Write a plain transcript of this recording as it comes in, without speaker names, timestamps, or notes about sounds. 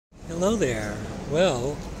Hello there.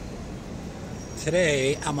 Well,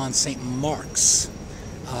 today I'm on St. Mark's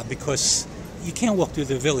because you can't walk through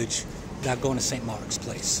the village without going to St. Mark's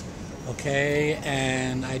place. Okay,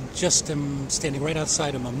 and I just am standing right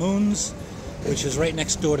outside of Mamoon's, which is right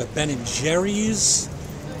next door to Ben and Jerry's.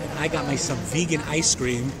 And I got me some vegan ice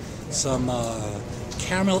cream, some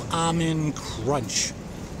caramel almond crunch.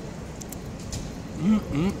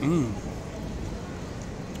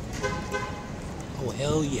 Oh,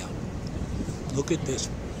 hell yeah. Look at this.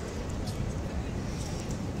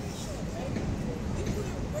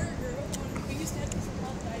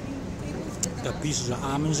 Got pieces of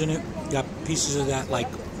almonds in it. Got pieces of that, like,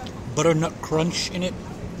 butternut crunch in it.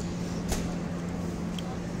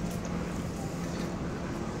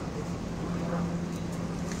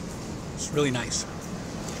 It's really nice.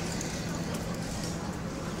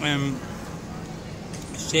 And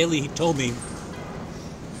Staley, he told me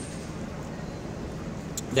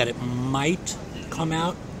that it might come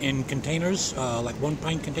out in containers, like 1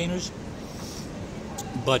 pint containers,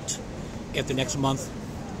 but after next month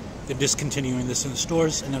they're discontinuing this in the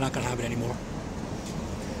stores and they're not going to have it anymore,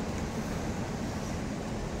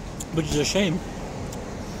 which is a shame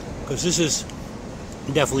because this is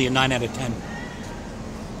definitely a 9 out of 10.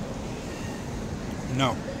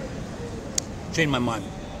 No, changed my mind.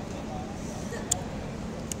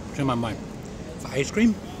 Changed my mind. For ice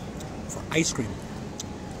cream,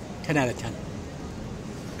 10 out of 10.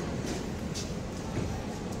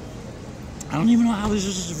 I don't even know how this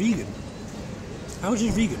is vegan. How is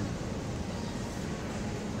it vegan?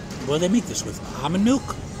 What do they make this with? Almond milk?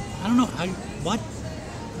 I don't know. What?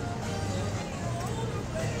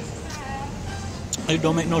 It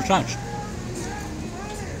don't make no sense.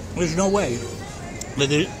 There's no way that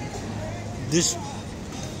this,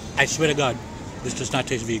 I swear to God, this does not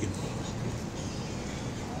taste vegan.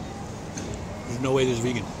 There's no way this is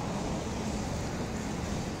vegan.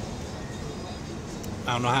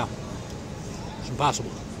 I don't know how. It's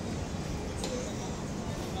impossible.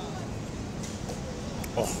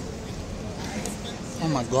 Oh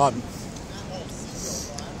my God.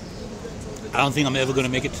 I don't think I'm ever going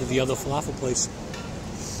to make it to the other falafel place.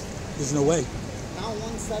 There's no way.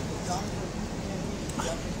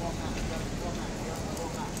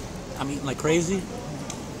 I'm eating like crazy.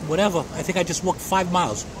 Whatever. I think I just walked 5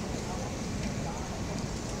 miles.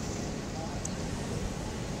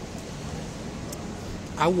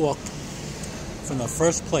 I walked from the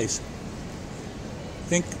first place.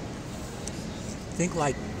 Think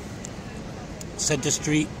like Center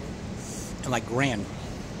Street and like Grand.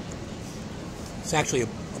 It's actually a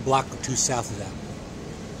block or two south of that.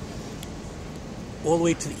 All the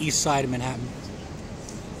way to the east side of Manhattan,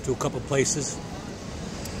 to a couple places,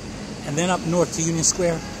 and then up north to Union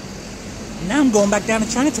Square. And now I'm going back down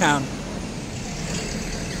to Chinatown.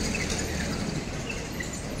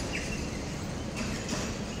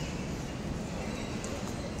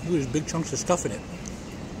 Look, there's big chunks of stuff in it.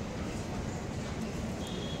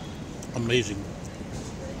 Amazing.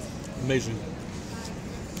 Amazing.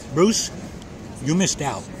 Bruce, you missed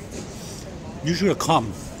out. You should have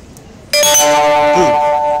come. Dude,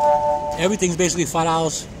 everything's basically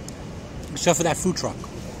 $5 except for that food truck.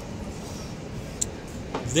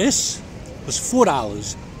 This was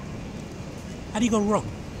 $4. How do you go wrong?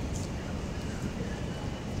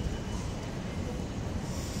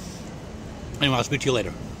 Anyway, I'll speak to you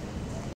later.